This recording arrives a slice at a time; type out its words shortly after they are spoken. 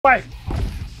Wait!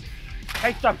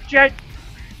 Take some shit!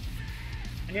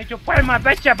 I need to find my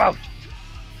vegetables!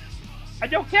 I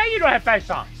don't care you don't have pants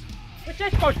on! What's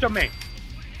that supposed to mean?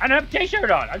 I don't have a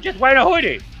t-shirt on, I'm just wearing a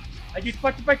hoodie! Are you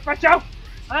supposed to be special?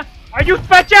 Huh? Are you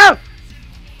special?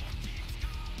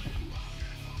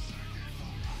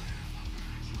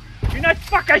 You're not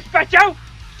fucking special!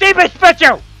 Steve is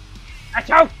special!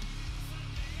 Asshole!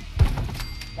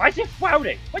 Why is it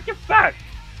floating? What the fuck?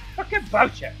 Fucking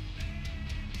bullshit!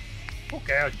 Who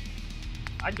cares?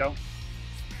 I don't.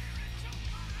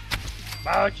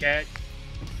 Bullshit.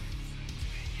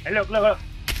 Hey, look, look, look.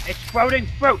 It's floating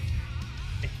fruit.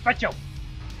 It's special.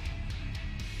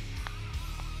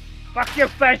 Fuck your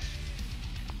fence.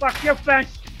 Fuck your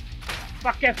fence.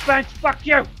 Fuck your fence. Fuck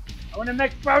you. I want to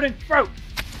make floating fruit.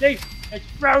 See? It's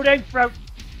floating fruit.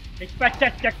 It's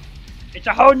fantastic. It's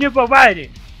a whole new variety.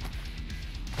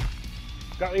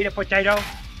 Go eat a potato.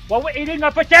 What we're eating a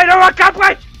potato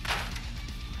accomplished?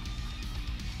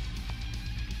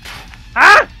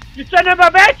 Huh? You son of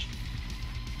a bitch?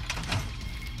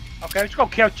 Okay, let's go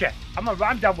kill shit. I'm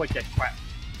done with this crap.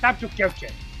 Time to kill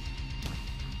shit.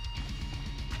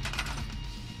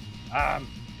 Alright,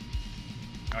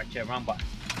 yeah, wrong button.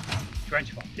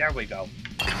 Transfer. There we go.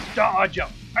 Start our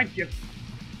jump. Thank you.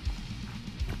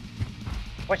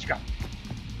 Let's go.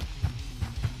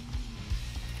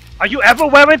 Are you ever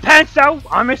wearing pants though?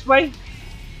 Honestly?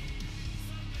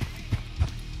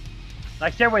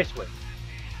 Like seriously.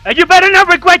 And you better not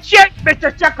regret shit,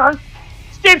 Mr. Chuckles!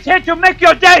 Steve's here to make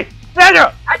your day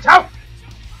better! Asshole!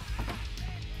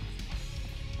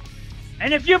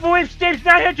 And if you believe Steve's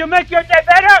not here to make your day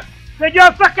better, then you're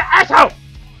a fucking asshole!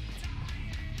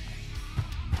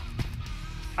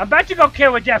 I'm about to go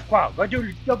kill a death claw. Go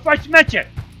do the first mission.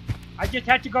 I just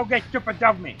had to go get stupid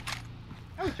dog meat.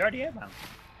 Oh, it's already airbound.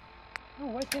 Oh,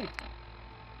 what's it?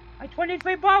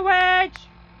 23 bullets!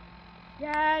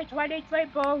 Yay, 23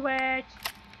 bullets!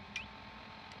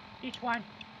 Each one.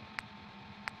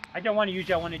 I don't want to use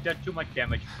that one, it does too much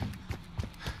damage.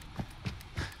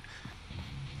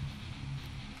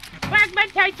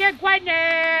 Fragmentation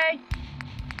grenade!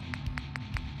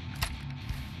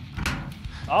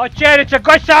 Oh shit, it's a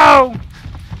good song!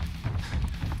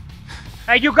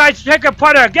 Hey, you guys taking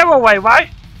part of a giveaway,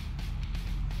 right?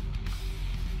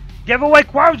 Giveaway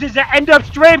closes at end of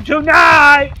stream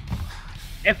tonight!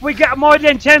 If we get more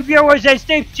than 10 viewers in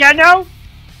Steve's channel,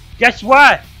 guess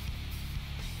what?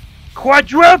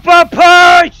 Quadruple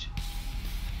points!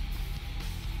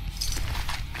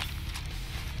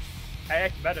 Hey,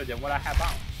 that's better than what I have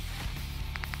on.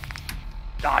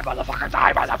 Die, motherfucker,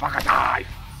 die, motherfucker, die!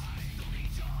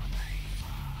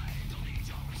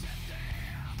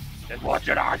 Then what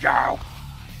did I do?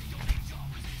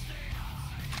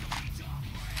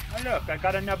 Oh look, I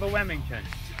got another Remington.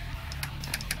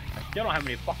 I still don't have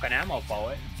any fucking ammo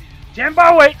for it. 10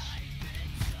 bullets!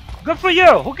 Good for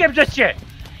you! Who gives a shit?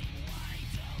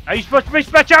 Are you supposed to be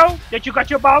special? That you got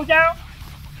your ball down?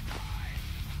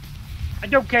 I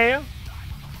don't care.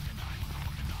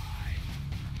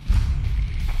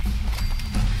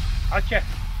 Okay.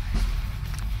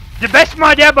 The best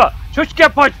mod ever! 2 skill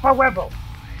points per level.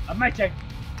 Amazing.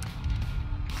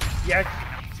 Yes.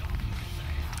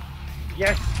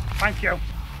 Yes, thank you.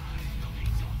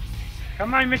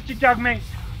 Come on, Mr. Dogman.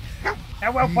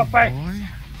 Hello, hey, Papa. Boy,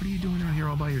 what are you doing out here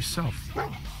all by yourself?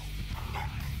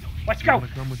 Let's You go. wanna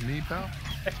come with me, pal?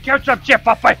 Let's kill some shit,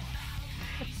 Papa.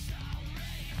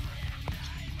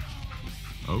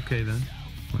 Okay then.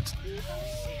 Let's.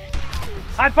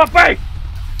 Hi, Papa.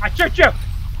 I shoot you.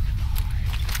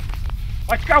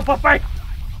 Let's go, Papa.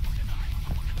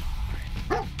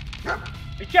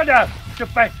 Shut up,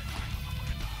 stupid.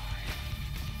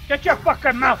 Shut your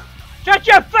fucking mouth. Shut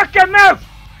your fucking mouth.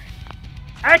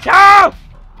 Asshole!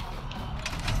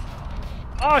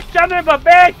 Oh, son of a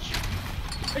bitch.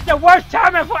 It's the worst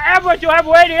time forever to have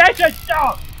radiation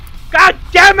storm! God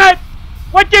damn it!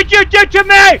 What did you do to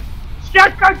me?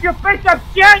 Shotgun, you piece of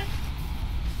shit!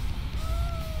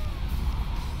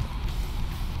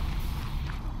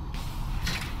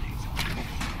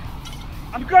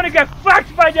 I'm gonna get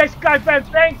fucked by this goddamn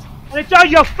thing, and it's all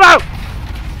your fault!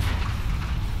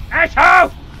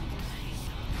 Asshole!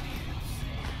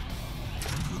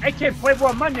 I can't play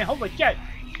more money, holy shit!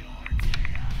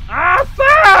 Ah,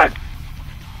 fuck!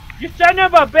 You son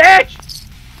of a bitch!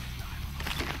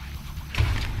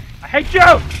 I hate you!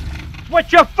 It's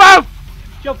what's your fault?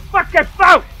 It's your fucking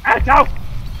fault, asshole!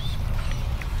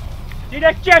 See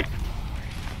that shit?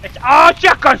 It's all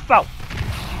Chuckle's fault!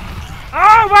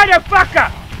 Oh,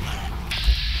 motherfucker!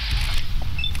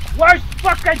 Worst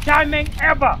fucking timing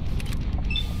ever!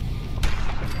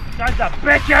 Sons of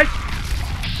bitches!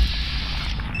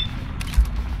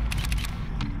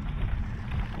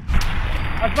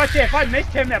 I was about to say, if I missed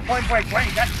him at point blank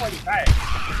range, that's pretty bad.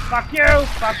 Fuck you,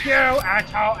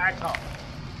 asshole, asshole.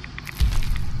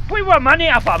 We want money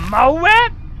off a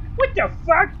Moab? What the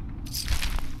fuck?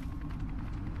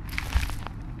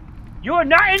 You are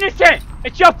not innocent!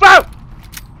 It's your fault!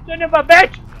 Son of a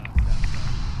bitch!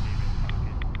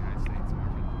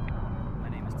 My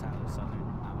name is Tyler Southern.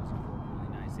 I was a corporal in the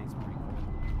United States Marine Corps.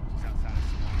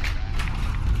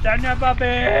 Son of a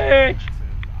bitch!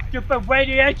 Stupid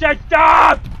radiation,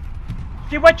 stop!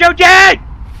 See what you did!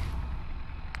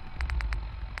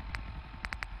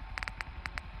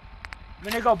 I'm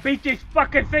gonna go beat these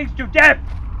fucking things to death!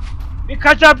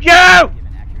 Because of you! Given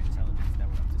accurate intelligence that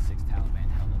were up to 6 Taliban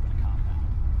held up in a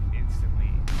compound.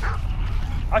 Instantly.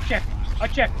 I'll check.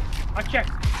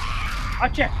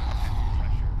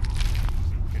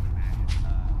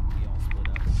 We all split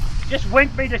up. Just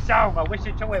wink me the song. I'll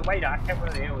listen to it later. I can't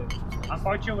really hear it.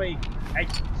 Unfortunately,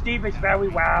 Steve is very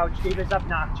loud. Steve is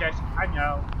obnoxious. I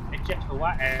know. It's just who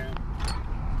I am.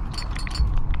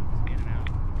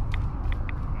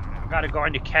 I gotta go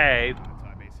in the cave. So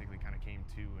I basically kind of came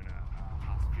to in a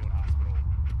field hospital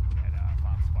at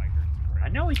Fox Spiker. I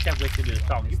know he said listen to the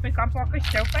song. You think I'm fucking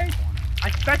stupid?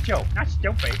 I'm special, not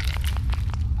stupid.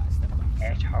 I stepped on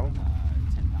Asshole.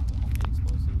 10 pounds of homemade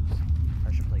explosives,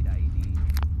 pressure plate IED,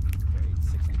 buried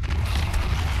 6 inches.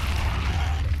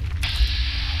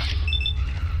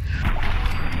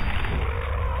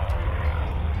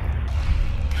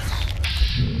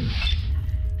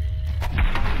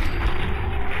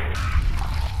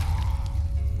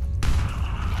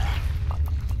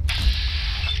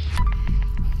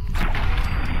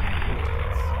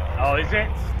 Oh, is it?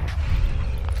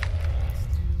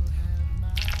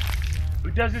 Who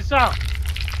does this song?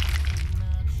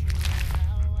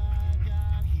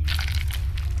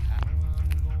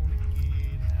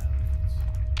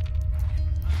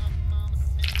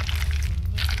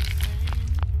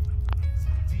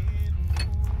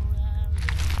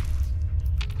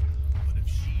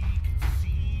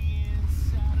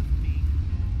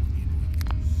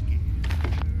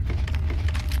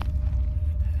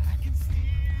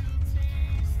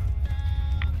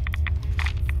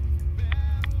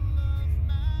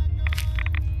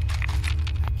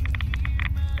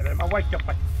 Wake up.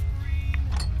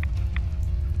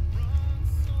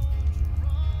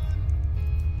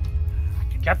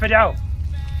 Capital.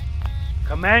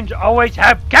 Commands always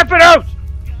have capitals.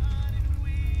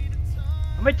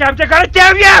 How many times I gotta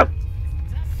tell you?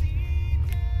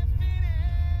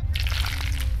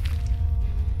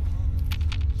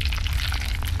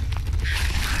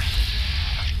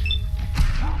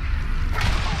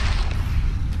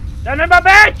 Son of a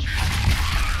bitch!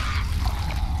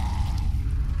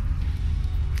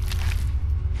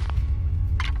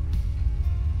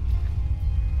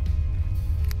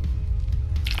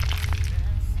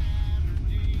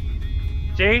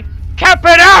 See? Cap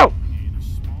it out!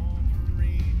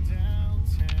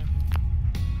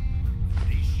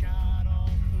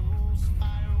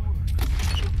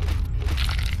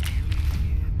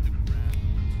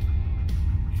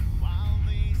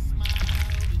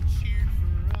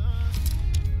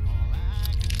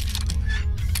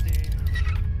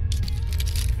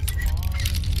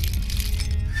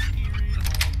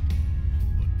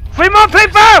 Three more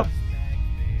people!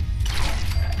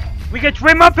 We get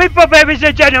 3 more people, ladies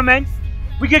and gentlemen.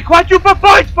 We get quadruple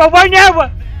points for 1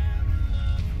 hour.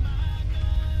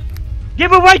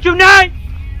 Giveaway tonight.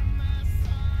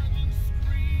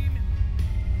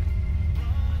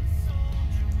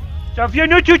 So if you're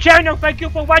new to the channel, thank you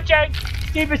for watching.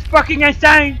 Steve is fucking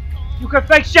insane. You can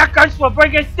thank Shotguns for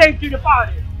bringing Steve to the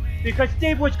party. Because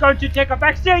Steve was going to take a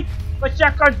back seat, but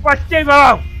Shotguns brought Steve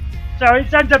along. So he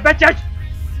sends a bitches.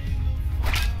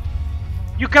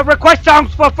 You can request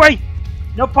songs for free.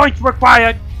 No points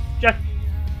required. Just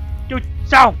do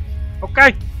song.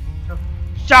 Okay?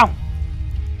 Song.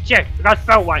 Shit, I got to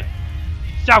spell right.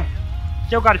 Song.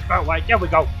 Still got to spell right. There we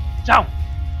go. Song.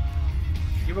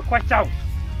 You request song.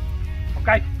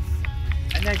 Okay?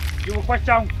 And then you request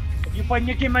song. If you play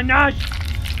Nicki Minaj,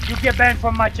 you get banned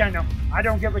from my channel. I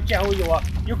don't give a shit who you are.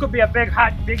 You could be a big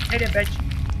hot, big titty bitch.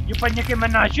 You play Nicki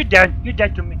Minaj, you're dead. You're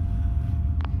dead to me.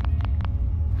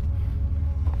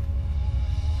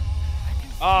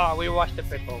 Oh, we lost the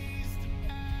people.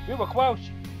 We were close.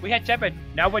 We had 7.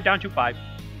 Now we're down to 5.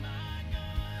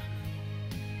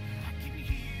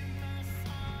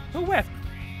 Who left?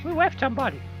 Who left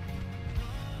somebody?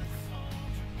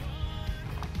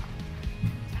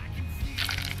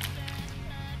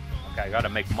 Okay, I gotta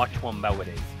make much more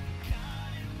melody.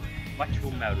 Much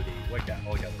more melody. Where's that?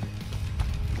 Oh, yeah.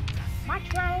 Much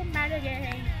more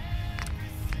melody.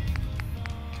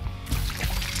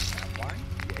 That one.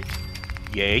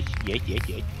 Yes.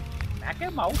 Mac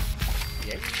and Mo.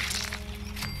 Yes.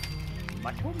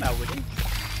 Mushroom melody.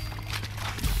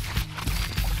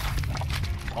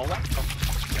 Oh, what?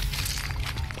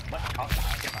 What? I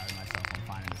pride myself on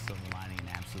finding the silver lining in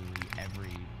absolutely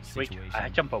every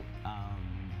situation. Jump out.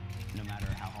 No matter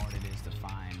how hard it is to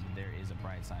find, there is a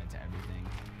bright side to everything.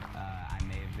 I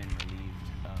may have been relieved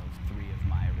of 3 of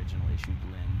my original issued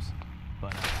limbs,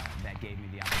 but that gave me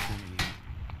the opportunity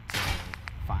to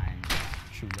find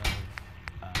true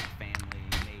love, family,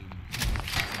 made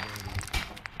possibilities.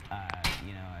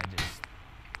 You know,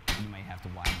 you might have to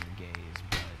widen your gaze,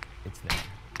 but it's there.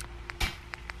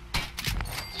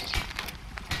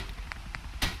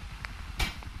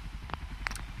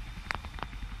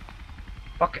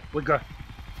 Fuck it, we're good.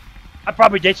 I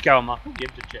probably did scare them off. Who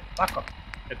gives a shit? Fuck them.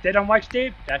 If they don't like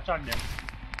Steve, that's on them.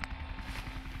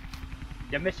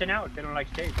 They're missing out if they don't like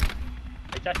Steve.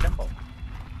 It's that simple.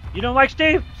 You don't like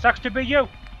Steve? Sucks to be you.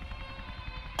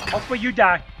 Hopefully you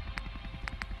die.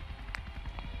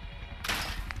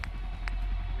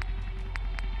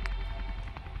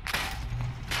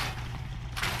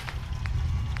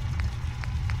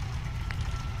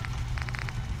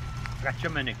 I got too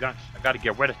many guns. I gotta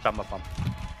get rid of some of them.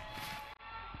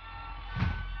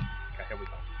 Okay, here we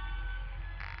go.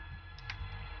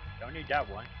 Don't need that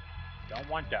one. Don't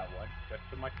want that one. That's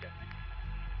too much damage.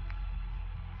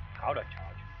 Auto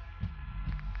charge.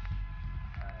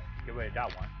 Get rid of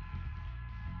that one.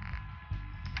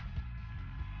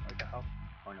 What the hell?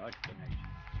 Oh no, it's grenades.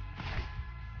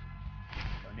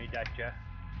 Don't need that yet.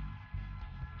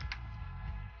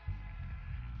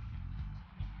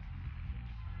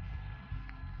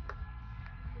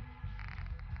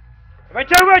 What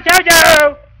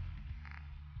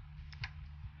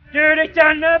dirty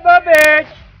son of a bitch!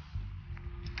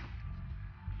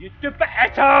 You stupid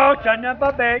asshole, son of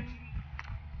a bitch!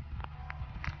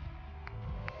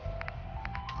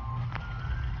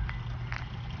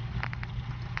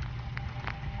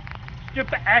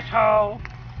 Stupid asshole!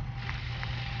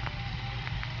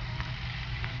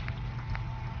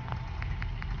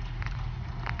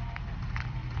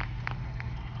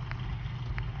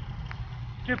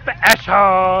 Stupid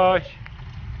assholes!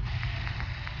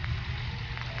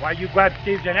 Why you grab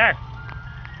Steve's neck?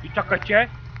 You talk a shit?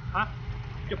 Huh?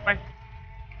 Stupid.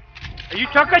 Are you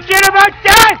talking shit about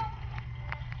Steve?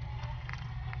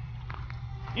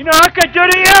 You know what I could do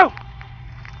to you?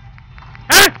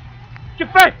 Huh?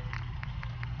 Stupid.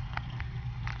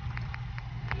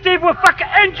 Steve will fucking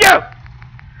end you!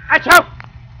 Asshole!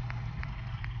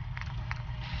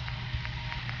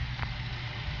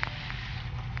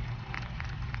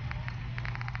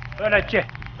 Look at you.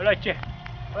 Look at you.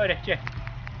 Look at you.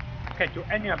 I can't do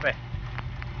any of it.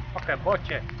 Fucking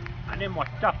bullshit. I need more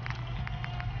stuff.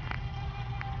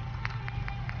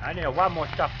 I need a lot more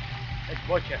stuff. It's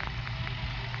bullshit.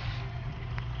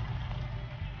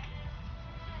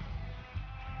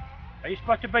 Are you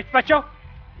supposed to be special?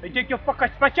 You think you're fucking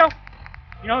special?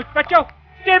 You know who's special?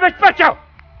 Steve is special!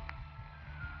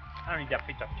 I don't need that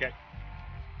piece of shit.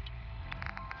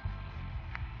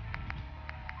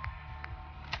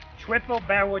 Triple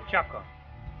barrel chucker.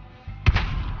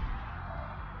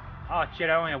 Oh shit,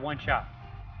 I only have one shot.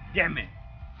 Damn it.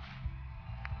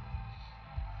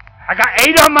 I got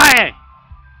 8 on my end.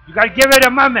 You gotta give it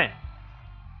a moment.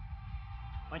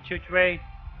 1, 2, 3,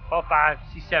 4, 5,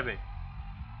 6, 7.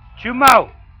 2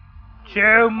 more.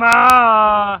 2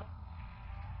 more.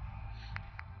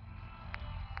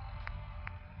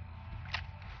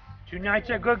 Tonight's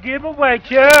a good giveaway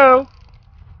too.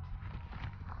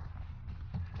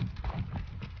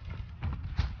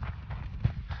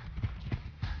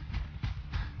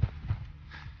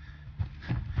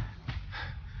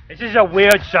 This is a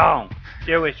weird song.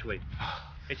 Seriously.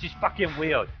 It's just fucking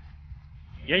weird.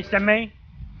 You understand me?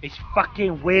 It's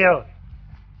fucking weird.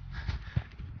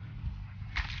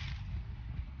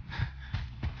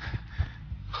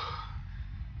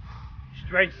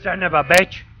 Strange son of a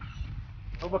bitch.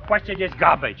 Who requested this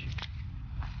garbage?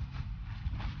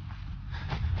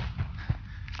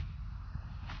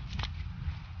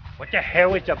 What the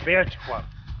hell is a bear squat?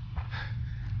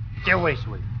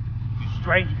 Seriously. You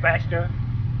strange bastard.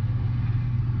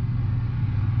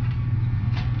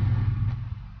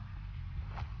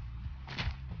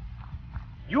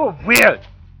 You are weird.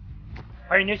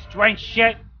 Playing this strange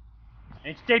shit.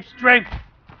 And Steve's strength.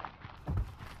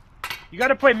 You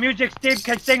gotta play music Steve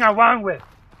can sing along with.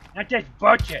 Not just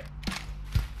bullshit.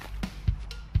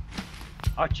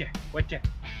 Archie, what's it?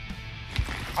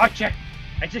 Archie,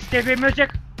 is this Stevie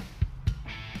music?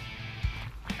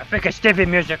 I think it's Stevie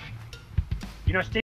music. You know Stevie?